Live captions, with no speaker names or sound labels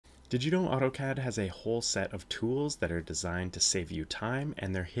Did you know AutoCAD has a whole set of tools that are designed to save you time,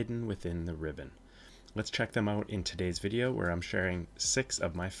 and they're hidden within the ribbon? Let's check them out in today's video, where I'm sharing 6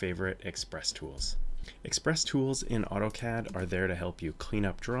 of my favorite Express tools. Express tools in AutoCAD are there to help you clean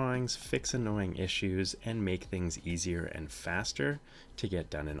up drawings, fix annoying issues, and make things easier and faster to get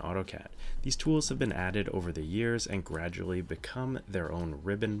done in AutoCAD. These tools have been added over the years and gradually become their own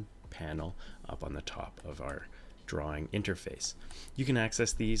ribbon panel up on the top of our drawing interface. You can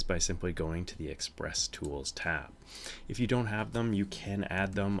access these by simply going to the Express Tools tab. If you don't have them, you can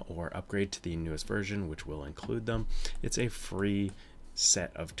add them or upgrade to the newest version, which will include them. It's a free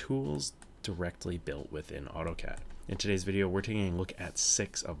set of tools directly built within AutoCAD. In today's video, we're taking a look at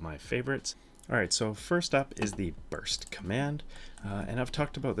 6 of my favorites. Alright, so first up is the burst command, and I've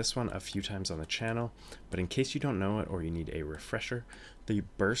talked about this one a few times on the channel, but in case you don't know it or you need a refresher, the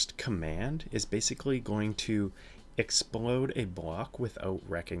burst command is basically going to explode a block without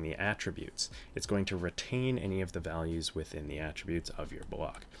wrecking the attributes. It's going to retain any of the values within the attributes of your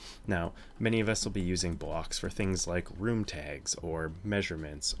block. Now, many of us will be using blocks for things like room tags or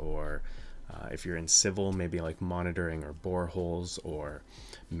measurements, or if you're in civil, maybe like monitoring or boreholes or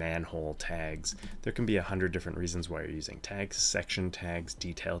manhole tags. There can be 100 different reasons why you're using tags: section tags,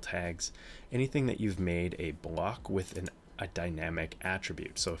 detail tags, anything that you've made a block with a dynamic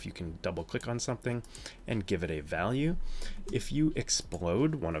attribute. So if you can double click on something and give it a value, if you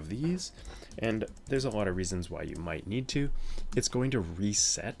explode one of these, and there's a lot of reasons why you might need to, it's going to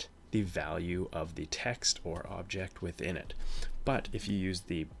reset the value of the text or object within it. But if you use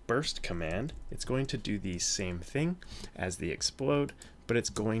the burst command, it's going to do the same thing as the explode, but it's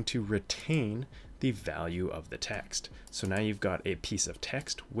going to retain the value of the text. So now you've got a piece of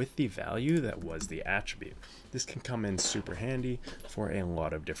text with the value that was the attribute. This can come in super handy for a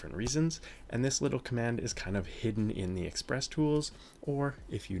lot of different reasons, and this little command is kind of hidden in the Express tools, or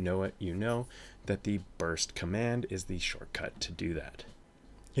if you know it, you know that the burst command is the shortcut to do that.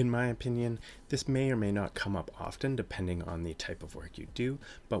 In my opinion, this may or may not come up often depending on the type of work you do,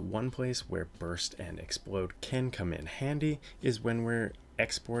 but one place where burst and explode can come in handy is when we're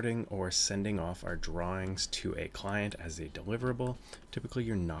exporting or sending off our drawings to a client as a deliverable. Typically,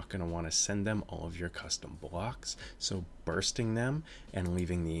 you're not going to want to send them all of your custom blocks, so bursting them and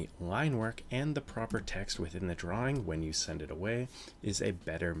leaving the line work and the proper text within the drawing when you send it away is a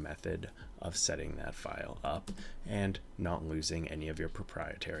better method of setting that file up and not losing any of your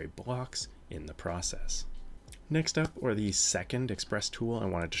proprietary blocks in the process. Next up, or the second Express tool I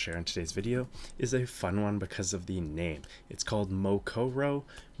wanted to share in today's video, is a fun one because of the name. It's called MoCoRow,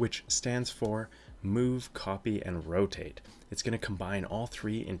 which stands for Move, Copy, and Rotate. It's going to combine all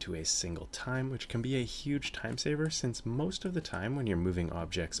 3 into a single time, which can be a huge time saver, since most of the time when you're moving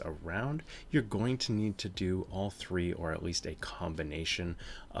objects around, you're going to need to do all 3, or at least a combination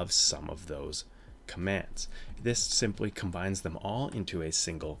of some of those commands. This simply combines them all into a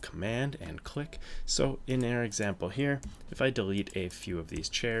single command and click. So in our example here, if I delete a few of these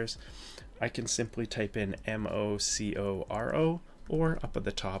chairs, I can simply type in MoCoRow, or up at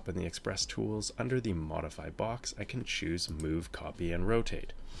the top in the Express tools under the modify box, I can choose Move, Copy, and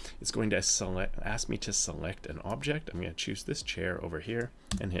Rotate. It's going to ask me to select an object. I'm going to choose this chair over here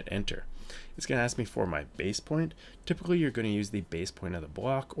and hit enter. It's going to ask me for my base point. Typically, you're going to use the base point of the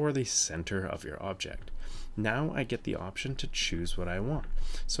block or the center of your object. Now I get the option to choose what I want.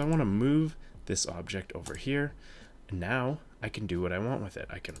 So I want to move this object over here. Now I can do what I want with it.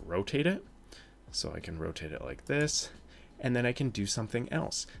 I can rotate it. So I can rotate it like this, and then I can do something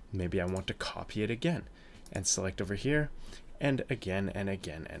else. Maybe I want to copy it again and select over here, and again and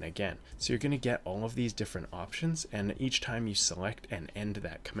again and again. So you're going to get all of these different options, and each time you select and end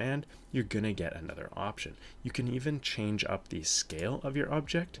that command, you're going to get another option. You can even change up the scale of your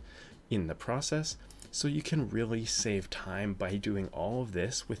object in the process, so you can really save time by doing all of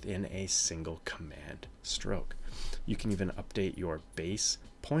this within a single command stroke. You can even update your base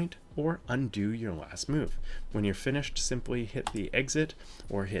point or undo your last move. When you're finished, simply hit the exit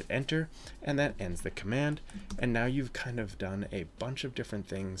or hit enter, and that ends the command. And now you've kind of done a bunch of different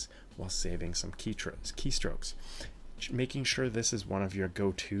things while saving some keystrokes. Making sure this is one of your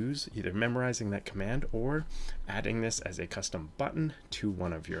go-tos, either memorizing that command or adding this as a custom button to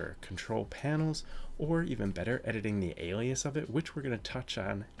one of your control panels, or even better, editing the alias of it, which we're going to touch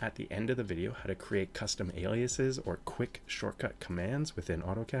on at the end of the video, how to create custom aliases or quick shortcut commands within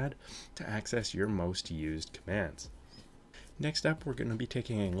AutoCAD to access your most used commands. Next up, we're going to be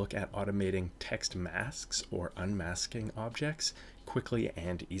taking a look at automating text masks or unmasking objects quickly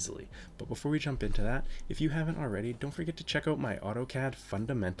and easily. But before we jump into that, if you haven't already, don't forget to check out my AutoCAD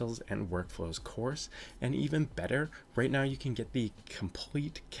Fundamentals and Workflows course. And even better, right now you can get the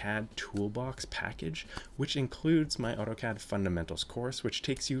complete CAD Toolbox package, which includes my AutoCAD Fundamentals course, which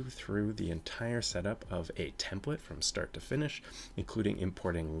takes you through the entire setup of a template from start to finish, including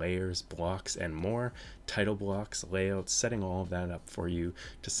importing layers, blocks, and more, title blocks, layouts, setting all of that up for you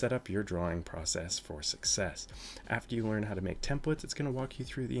to set up your drawing process for success. After you learn how to make templates, it's going to walk you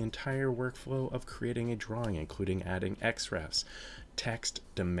through the entire workflow of creating a drawing, including adding XREFs, text,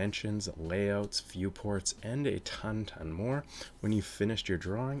 dimensions, layouts, viewports, and a ton more. When you've finished your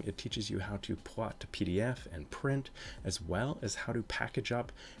drawing, it teaches you how to plot to PDF and print, as well as how to package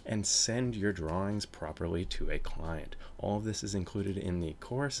up and send your drawings properly to a client. All of this is included in the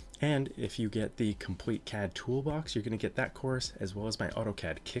course, and if you get the complete CAD Toolbox, you're going to get that course as well as my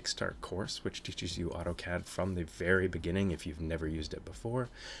AutoCAD Kickstart course, which teaches you AutoCAD from the very beginning if you've never used it before,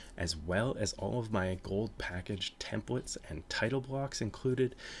 as well as all of my gold package templates and title blocks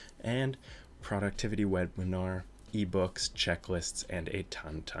included, and productivity webinar, ebooks, checklists, and a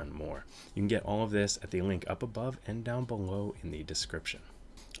ton more. You can get all of this at the link up above and down below in the description.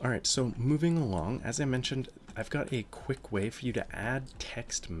 Alright, so moving along, as I mentioned, I've got a quick way for you to add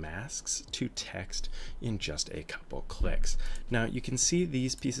text masks to text in just a couple clicks. Now you can see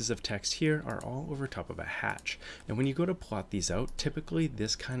these pieces of text here are all over top of a hatch, and when you go to plot these out, typically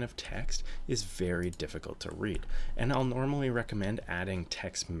this kind of text is very difficult to read, and I'll normally recommend adding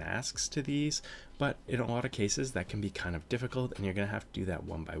text masks to these, but in a lot of cases that can be kind of difficult, and you're going to have to do that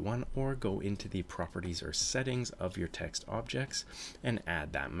one by one, or go into the properties or settings of your text objects and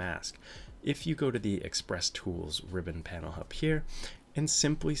add that mask. If you go to the Express Tools ribbon panel up here and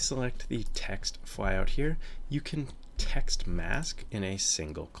simply select the text flyout here, you can text mask in a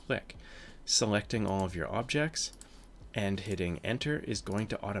single click. Selecting all of your objects and hitting enter is going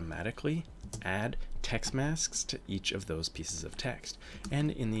to automatically add text masks to each of those pieces of text. And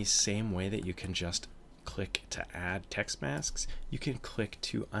in the same way that you can just click to add text masks, you can click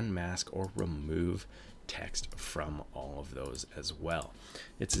to unmask or remove text from all of those as well.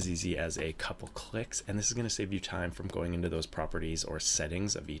 It's as easy as a couple clicks, and this is going to save you time from going into those properties or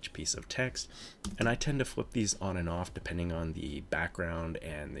settings of each piece of text. And I tend to flip these on and off depending on the background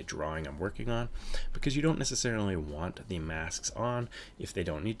and the drawing I'm working on, because you don't necessarily want the masks on if they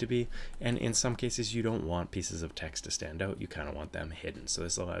don't need to be, and in some cases you don't want pieces of text to stand out, you kind of want them hidden. So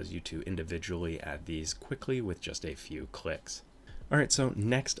this allows you to individually add these quickly with just a few clicks. Alright, so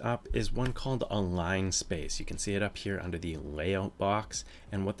next up is one called Align Space. You can see it up here under the layout box,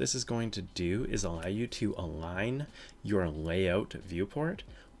 and what this is going to do is allow you to align your layout viewport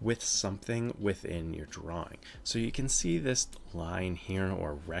with something within your drawing. So you can see this line here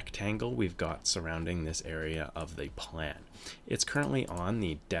or rectangle we've got surrounding this area of the plan. It's currently on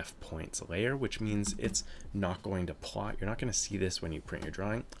the def points layer, which means it's not going to plot. You're not going to see this when you print your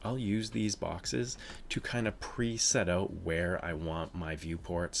drawing. I'll use these boxes to kind of pre-set out where I want my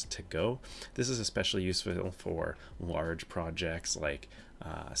viewports to go. This is especially useful for large projects like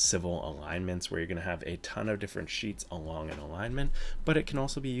civil alignments, where you're going to have a ton of different sheets along an alignment, but it can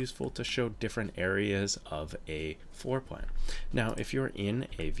also be useful to show different areas of a floor plan. Now, if you're in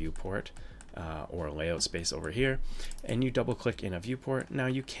a viewport or a layout space over here, and you double click in a viewport, now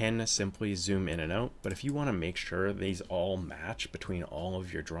you can simply zoom in and out, but if you want to make sure these all match between all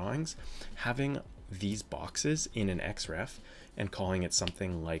of your drawings, having these boxes in an XREF and calling it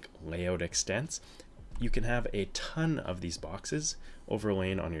something like layout extents, you can have a ton of these boxes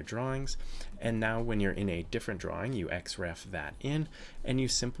overlain on your drawings, and now when you're in a different drawing, you XREF that in and you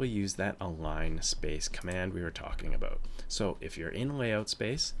simply use that align space command we were talking about. So if you're in layout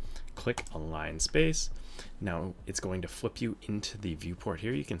space, click align space. Now it's going to flip you into the viewport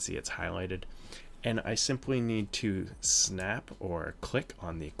here. You can see it's highlighted, and I simply need to snap or click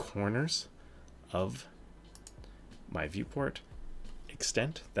on the corners of my viewport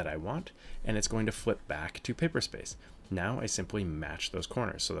extent that I want, and it's going to flip back to paper space. Now I simply match those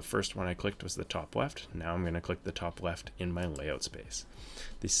corners. So the first one I clicked was the top left. Now I'm going to click the top left in my layout space.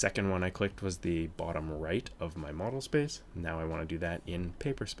 The second one I clicked was the bottom right of my model space. Now I want to do that in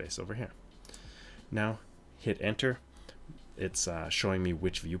paper space over here. Now hit enter. It's showing me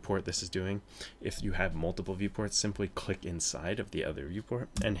which viewport this is doing. If you have multiple viewports, simply click inside of the other viewport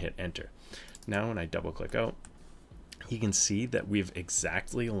and hit enter. Now when I double click out, you can see that we've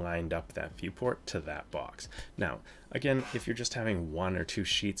exactly lined up that viewport to that box. Now, again, if you're just having one or two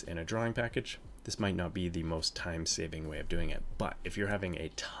sheets in a drawing package, this might not be the most time-saving way of doing it. But if you're having a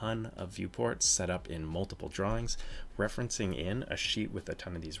ton of viewports set up in multiple drawings, referencing in a sheet with a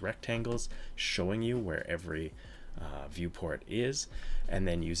ton of these rectangles, showing you where every viewport is, and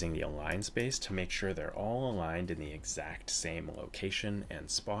then using the align space to make sure they're all aligned in the exact same location and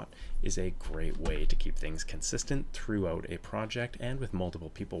spot is a great way to keep things consistent throughout a project and with multiple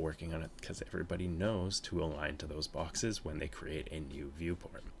people working on it, because everybody knows to align to those boxes when they create a new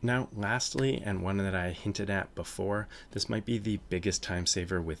viewport. Now, lastly, and one that I hinted at before, this might be the biggest time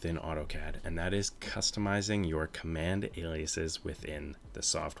saver within AutoCAD, and that is customizing your command aliases within the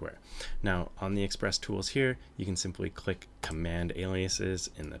software. Now, on the Express tools here, you can simply click command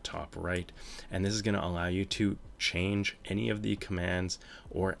aliases in the top right, and this is going to allow you to change any of the commands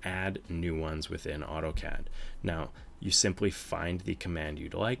or add new ones within AutoCAD. Now, you simply find the command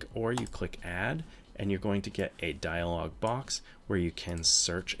you'd like, or you click add, and you're going to get a dialog box where you can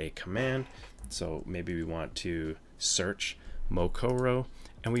search a command. So maybe we want to search Mokoro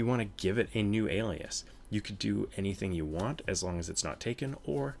and we want to give it a new alias. You could do anything you want as long as it's not taken,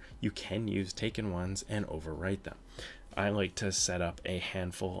 or you can use taken ones and overwrite them. I like to set up a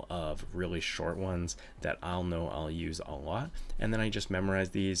handful of really short ones that I'll know I'll use a lot, and then I just memorize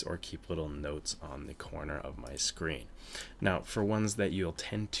these or keep little notes on the corner of my screen. Now, for ones that you'll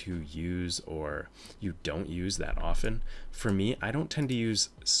tend to use or you don't use that often, for me, I don't tend to use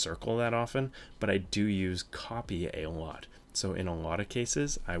circle that often, but I do use copy a lot. So in a lot of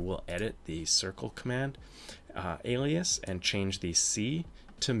cases, I will edit the circle command alias and change the C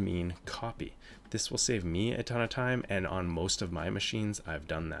to mean copy. This will save me a ton of time, and on most of my machines, I've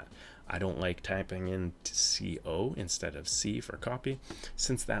done that. I don't like typing in CO instead of C for copy,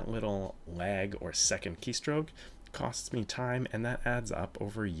 since that little lag or second keystroke costs me time, and that adds up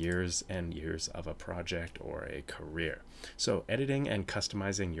over years and years of a project or a career. So editing and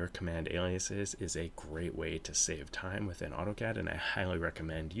customizing your command aliases is a great way to save time within AutoCAD, and I highly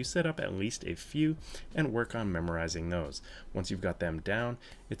recommend you set up at least a few and work on memorizing those. Once you've got them down,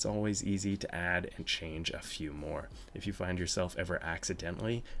 it's always easy to add and change a few more. If you find yourself ever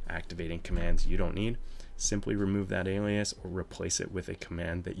accidentally activating commands you don't need, simply remove that alias or replace it with a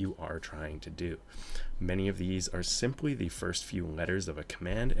command that you are trying to do. Many of these are simply the first few letters of a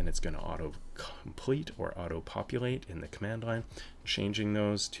command, and it's going to auto-complete or auto-populate in the command line. Changing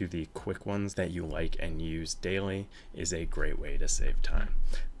those to the quick ones that you like and use daily is a great way to save time.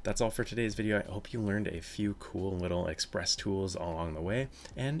 That's all for today's video. I hope you learned a few cool little Express tools along the way,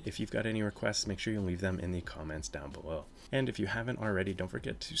 and if you've got any requests, make sure you leave them in the comments down below. And if you haven't already, don't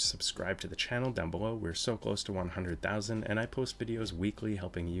forget to subscribe to the channel down below. We're so close to 100,000, and I post videos weekly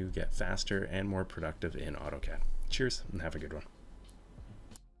helping you get faster and more productive in AutoCAD. Cheers, and have a good one.